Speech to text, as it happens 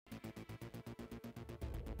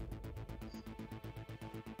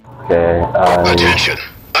Okay, Attention!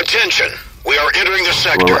 Attention! We are entering the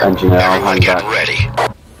sector. engineer, I'll Everyone hang get back. ready.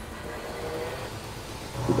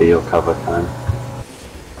 Be your cover time.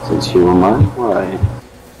 Since you were mine, where are you?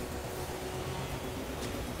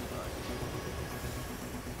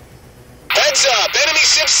 Heads up! Enemy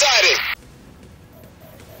ship sighted!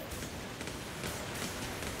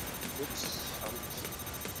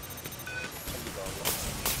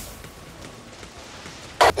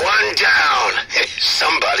 One down!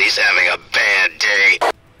 Somebody's having a bad day.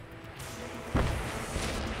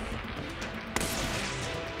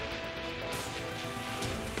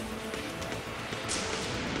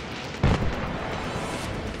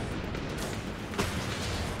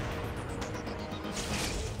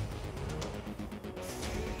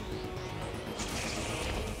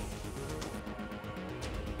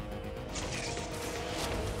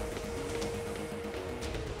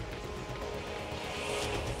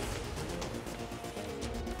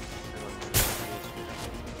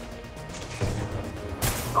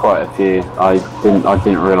 Quite a few. I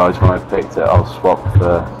didn't realise when I picked it. I'll swap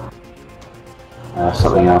for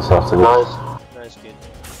something else after this. Nice, good.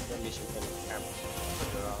 At least you can camp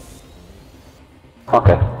around.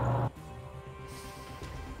 Okay.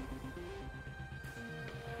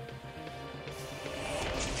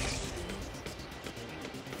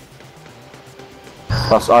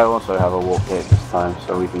 Plus, I also have a walk gate this time,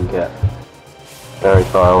 so we can get very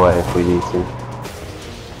far away if we need to.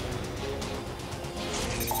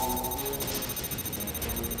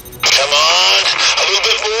 Come on! A little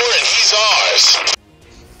bit more and he's ours!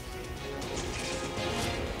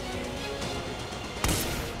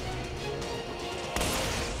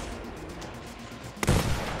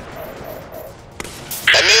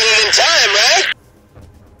 I made it in time, right?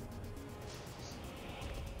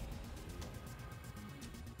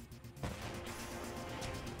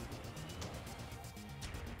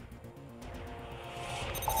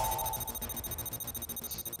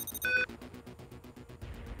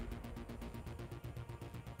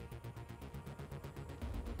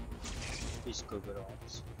 Please go good on.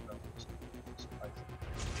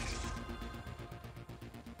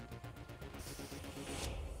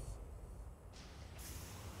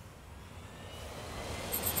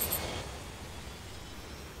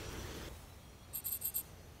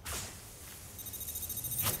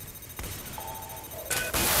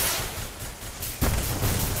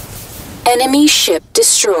 Enemy ship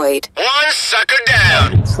destroyed. One sucker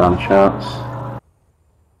down! Sun shots.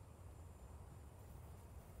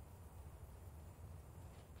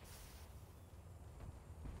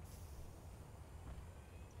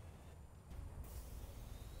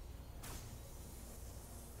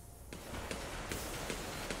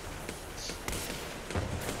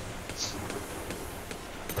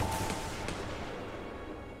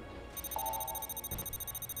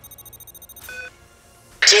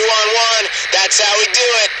 Two on one, that's how we do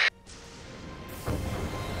it.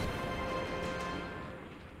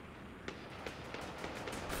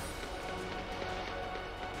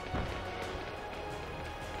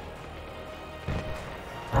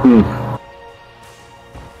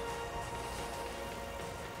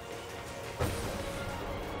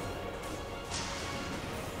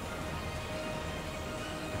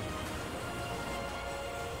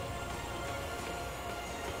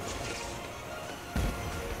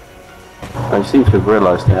 I seem to have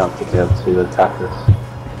realised now to be able to attack us.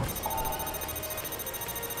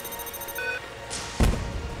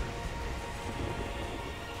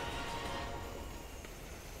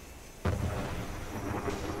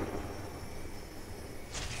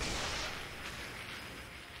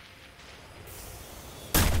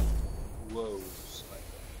 Whoa.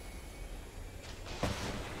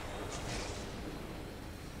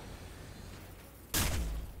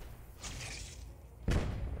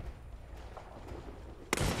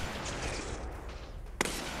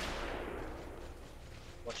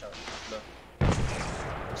 Watch out. Look.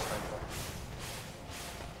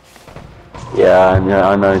 Yeah,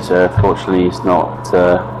 I know, sir. Fortunately, he's not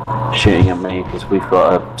shooting at me because we've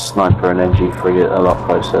got a sniper and NG frigate a lot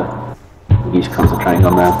closer. He's concentrating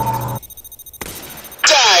on that.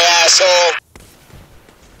 Die, asshole!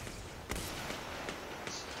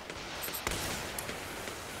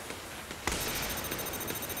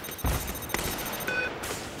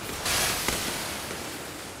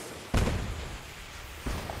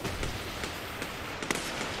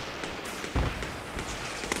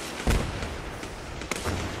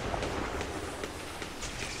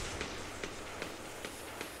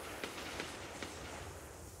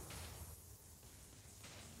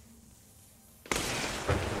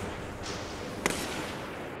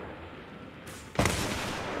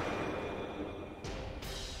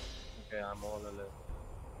 I'm all alone.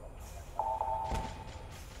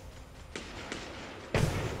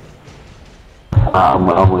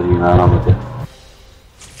 I'm with you, man. I'm with you.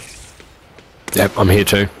 Yep, I'm here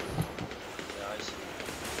too. Guys.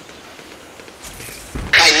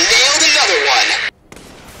 I nailed another one!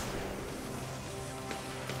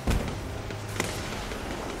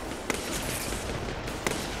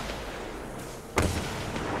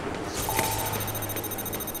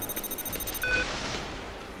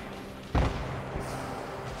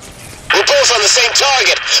 We're both on the same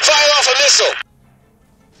target! Fire off a missile!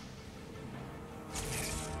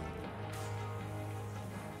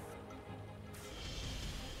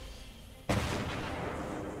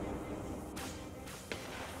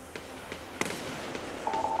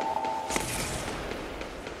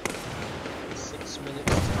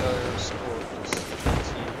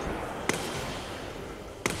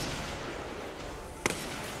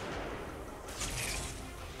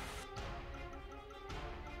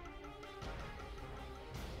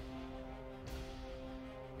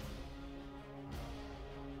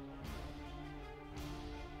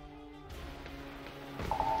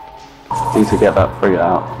 Need to get that frigate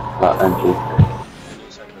out, that NG.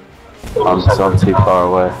 I'm so too far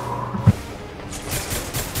away.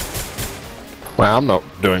 Well, I'm not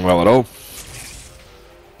doing well at all.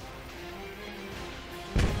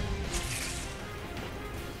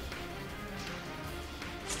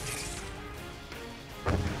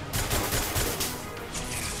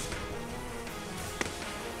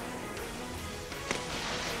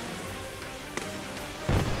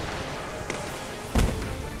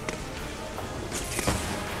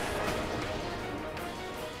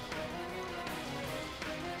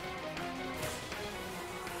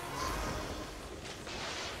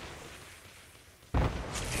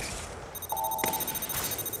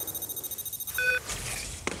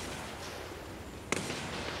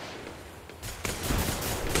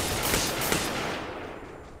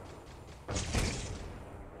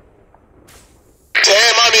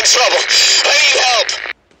 Damn, I'm in trouble! I need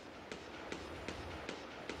help!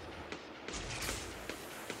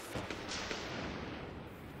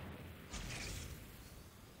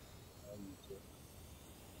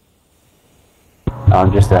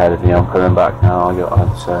 I'm just ahead of you. I'm coming back now.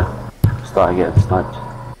 I'm starting getting sniped.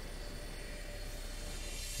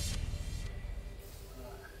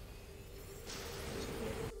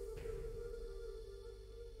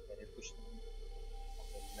 Yeah, they pushed me on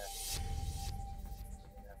the left.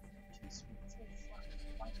 Yeah, 2, 3,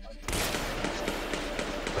 4, 5, 5.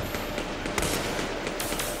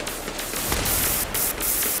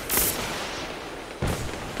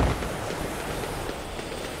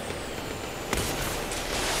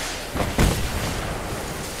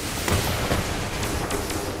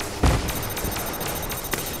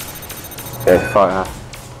 Okay, fighter.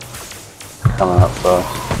 Coming up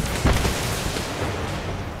first.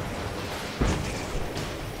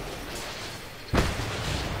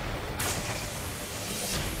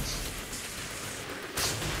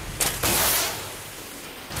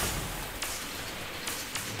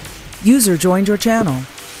 User joined your channel.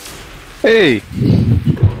 Hey!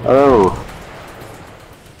 Oh!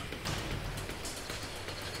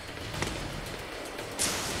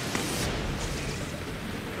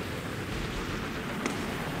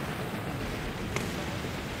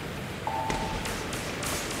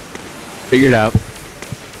 Figured out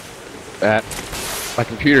that my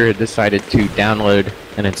computer had decided to download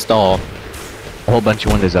and install a whole bunch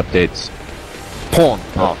of Windows updates. Porn!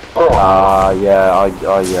 Oh. Yeah, I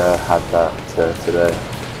had that today.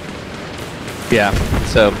 Yeah,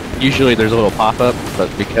 so usually there's a little pop-up, but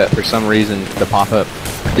because for some reason the pop-up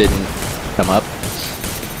didn't come up.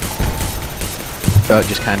 So it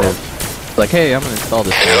just kind of like, hey, I'm gonna install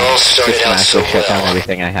this It all now. started Just out so shut down well.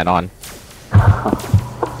 everything I had on.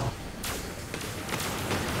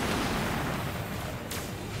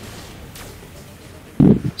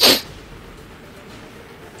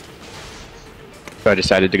 So I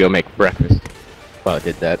decided to go make breakfast while I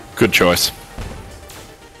did that. Good choice.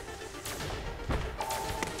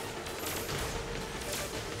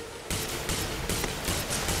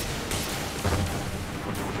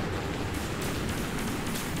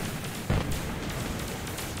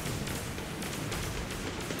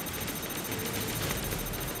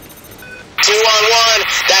 Two on one,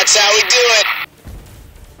 that's how we do it.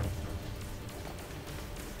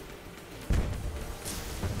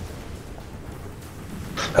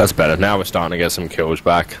 That's better. Now we're starting to get some kills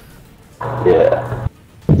back. Yeah.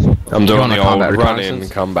 I'm doing on the the old combat run in reconnaissance?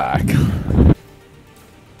 and come back.